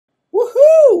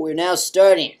Woohoo! We're now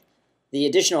starting the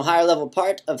additional higher level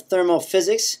part of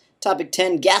thermophysics, topic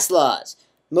 10, gas laws.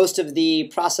 Most of the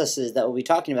processes that we'll be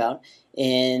talking about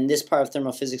in this part of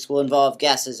thermophysics will involve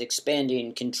gases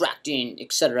expanding, contracting,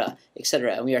 etc.,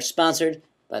 etc. And we are sponsored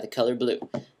by the color blue.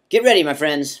 Get ready, my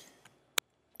friends.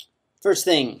 First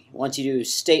thing, I want you to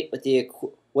state what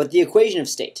the equation of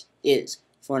state is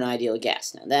for an ideal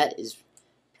gas. Now that is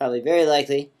probably very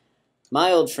likely my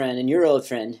old friend and your old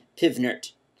friend,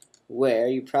 Pivnert, where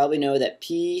you probably know that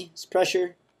P is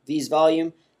pressure, V is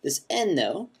volume. This N,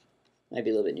 though, might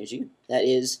be a little bit new to you. That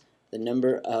is the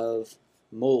number of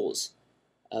moles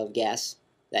of gas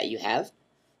that you have.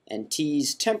 And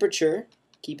T's temperature,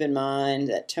 keep in mind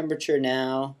that temperature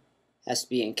now has to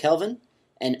be in Kelvin.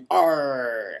 And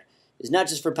R is not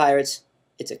just for pirates,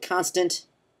 it's a constant.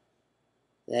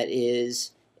 That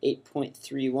is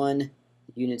 8.31,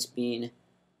 units being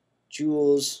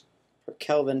joules per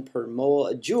Kelvin per mole.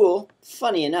 A joule,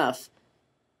 funny enough,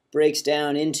 breaks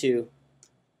down into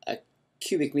a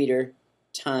cubic meter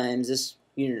times this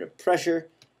unit of pressure,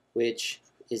 which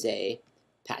is a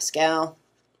Pascal.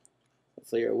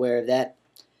 Hopefully you're aware of that.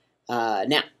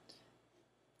 Now,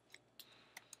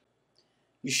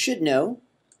 you should know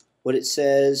what it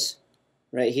says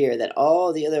right here, that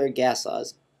all the other gas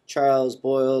laws, Charles,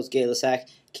 Boyle's, Gay-Lussac,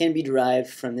 can be derived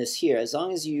from this here, as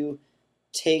long as you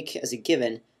take as a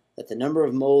given that the number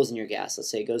of moles in your gas, let's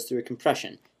say it goes through a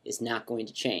compression, is not going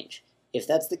to change. If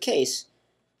that's the case,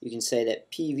 you can say that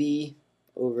PV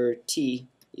over T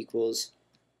equals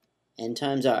N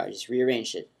times R. Just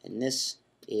rearrange it. And this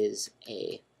is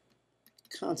a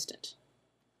constant.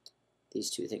 These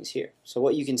two things here. So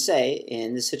what you can say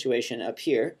in this situation up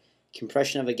here,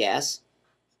 compression of a gas,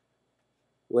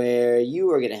 where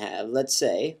you are going to have, let's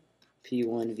say,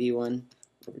 P1 V1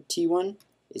 over T1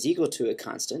 is equal to a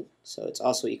constant, so it's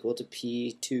also equal to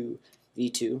P2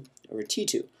 V2 over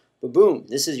T2. But boom,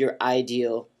 this is your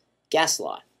ideal gas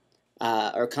law,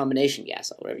 or combination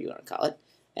gas law, whatever you want to call it.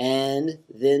 And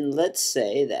then let's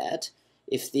say that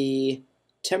if the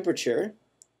temperature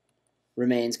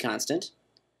remains constant,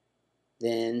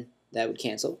 then that would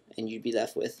cancel, and you'd be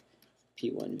left with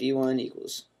P1 V1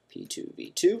 equals P2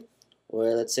 V2.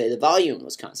 Or let's say the volume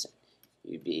was constant.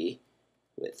 You'd be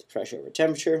with pressure over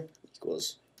temperature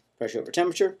equals pressure over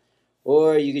temperature.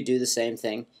 Or you could do the same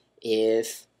thing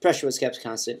if pressure was kept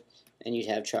constant, and you'd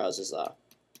have Charles's law.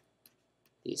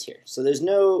 These here. So there's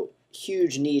no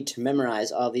huge need to memorize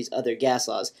all these other gas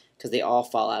laws because they all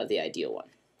fall out of the ideal one.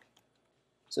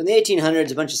 So in the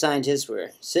 1800s, a bunch of scientists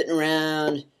were sitting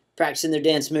around practicing their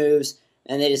dance moves,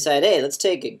 and they decided, hey, let's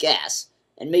take a gas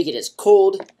and make it as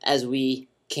cold as we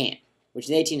can, which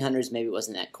in the 1800s maybe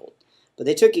wasn't that cold. But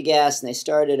they took a gas and they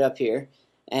started up here,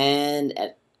 and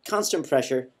at constant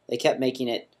pressure, they kept making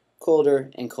it colder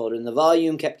and colder, and the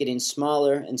volume kept getting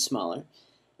smaller and smaller,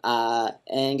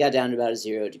 and got down to about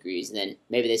 0 degrees, and then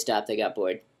maybe they stopped, they got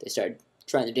bored, they started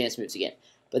trying their dance moves again.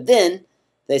 But then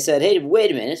they said, hey,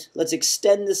 wait a minute, let's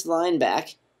extend this line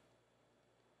back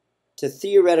to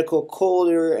theoretical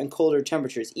colder and colder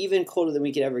temperatures, even colder than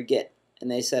we could ever get.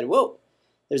 And they said, whoa,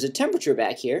 there's a temperature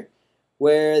back here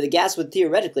where the gas would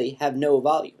theoretically have no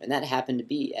volume, and that happened to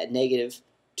be at negative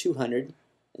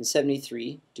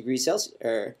 273 degrees Celsius,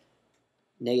 or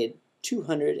negative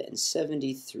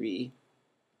 273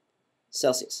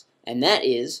 Celsius. And that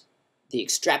is the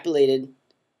extrapolated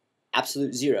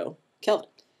absolute zero Kelvin.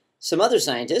 Some other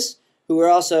scientists who were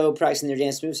also practicing their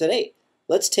dance moves said, hey,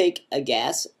 let's take a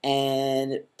gas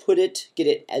and get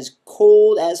it as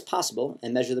cold as possible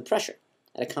and measure the pressure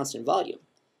at a constant volume.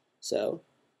 So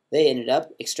they ended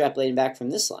up extrapolating back from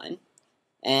this line,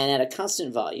 and at a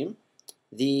constant volume,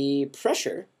 the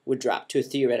pressure would drop to a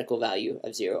theoretical value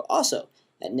of 0, also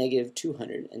at negative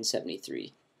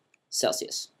 273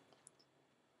 Celsius.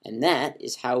 And that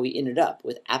is how we ended up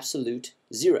with absolute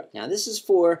 0. Now this is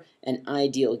for an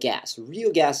ideal gas.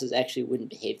 Real gases actually wouldn't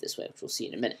behave this way, which we'll see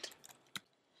in a minute.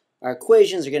 Our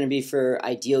equations are going to be for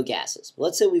ideal gases.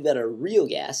 Let's say we've got a real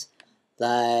gas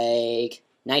like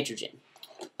nitrogen.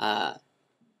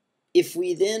 If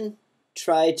we then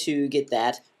try to get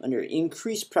that under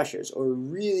increased pressures or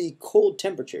really cold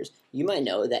temperatures, you might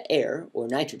know that air, or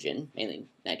nitrogen, mainly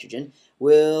nitrogen,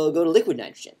 will go to liquid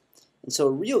nitrogen. And so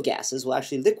real gases will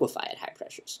actually liquefy at high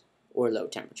pressures or low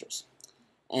temperatures.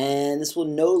 And this will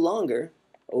no longer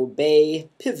obey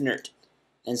Pivnert.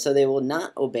 And so they will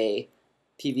not obey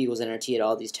PV equals nRT at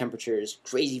all these temperatures,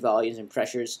 crazy volumes and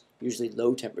pressures, usually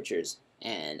low temperatures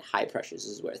and high pressures.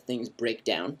 This is where things break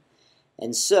down.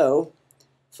 And so,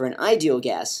 for an ideal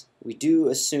gas, we do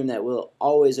assume that we'll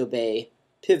always obey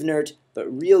Pivnert, but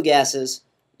real gases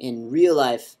in real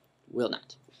life will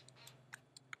not.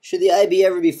 Should the IB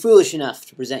ever be foolish enough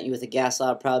to present you with a gas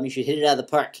law problem, you should hit it out of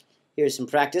the park. Here's some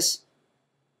practice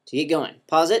to get going.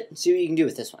 Pause it and see what you can do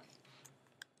with this one.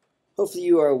 Hopefully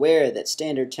you are aware that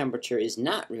standard temperature is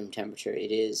not room temperature.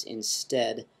 It is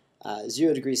instead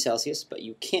 0 degrees Celsius, but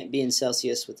you can't be in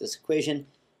Celsius with this equation.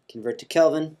 Convert to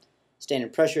Kelvin.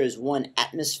 Standard pressure is 1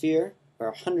 atmosphere, or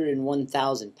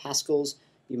 101,000 pascals.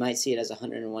 You might see it as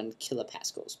 101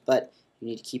 kilopascals, but you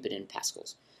need to keep it in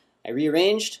pascals. I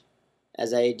rearranged,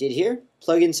 as I did here.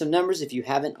 Plug in some numbers if you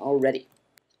haven't already.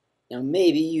 Now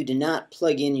maybe you did not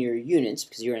plug in your units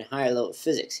because you're in higher level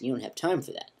physics and you don't have time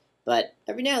for that. But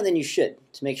every now and then you should,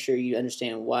 to make sure you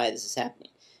understand why this is happening.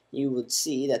 You would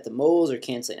see that the moles are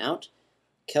canceling out,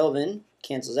 Kelvin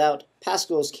cancels out,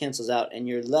 pascals cancels out, and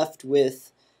you're left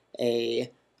with a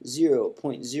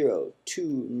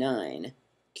 0.029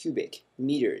 cubic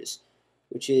meters,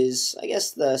 which is, I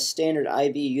guess, the standard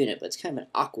IB unit, but it's kind of an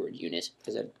awkward unit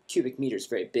because a cubic meter is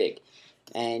very big.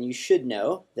 And you should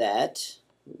know that,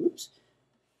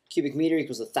 cubic meter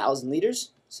equals 1,000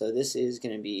 liters, so this is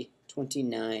going to be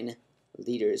 29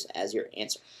 liters as your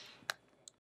answer.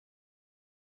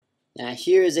 Now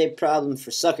here is a problem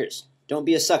for suckers. Don't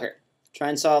be a sucker. Try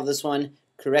and solve this one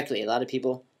correctly. A lot of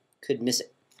people could miss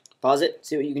it. Pause it,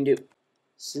 see what you can do.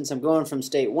 Since I'm going from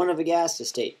state 1 of a gas to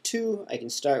state 2, I can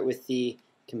start with the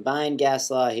combined gas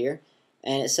law here,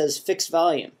 and it says fixed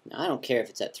volume. Now I don't care if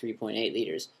it's at 3.8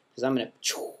 liters, because I'm going to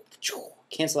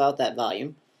cancel out that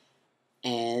volume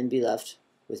and be left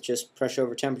with just pressure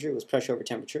over temperature with pressure over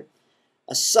temperature.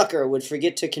 A sucker would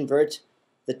forget to convert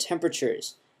the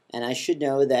temperatures, and I should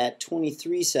know that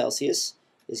 23 Celsius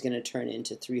is going to turn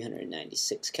into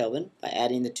 396 Kelvin by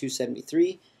adding the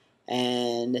 273,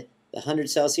 and the 100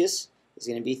 Celsius is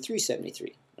going to be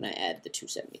 373 when I add the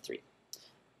 273.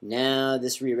 Now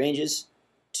this rearranges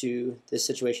to this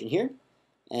situation here,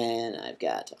 and I've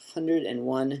got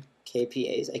 101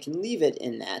 kPas. I can leave it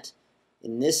in that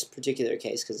in this particular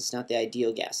case because it's not the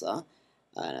ideal gas law,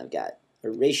 and I've got a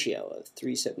ratio of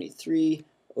 373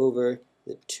 over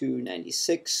the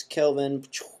 296 Kelvin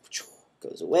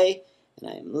goes away, and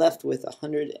I am left with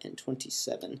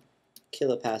 127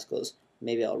 kilopascals.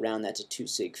 Maybe I'll round that to 2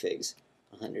 sig figs,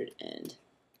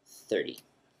 130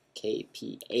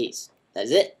 kPas.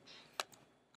 That's it.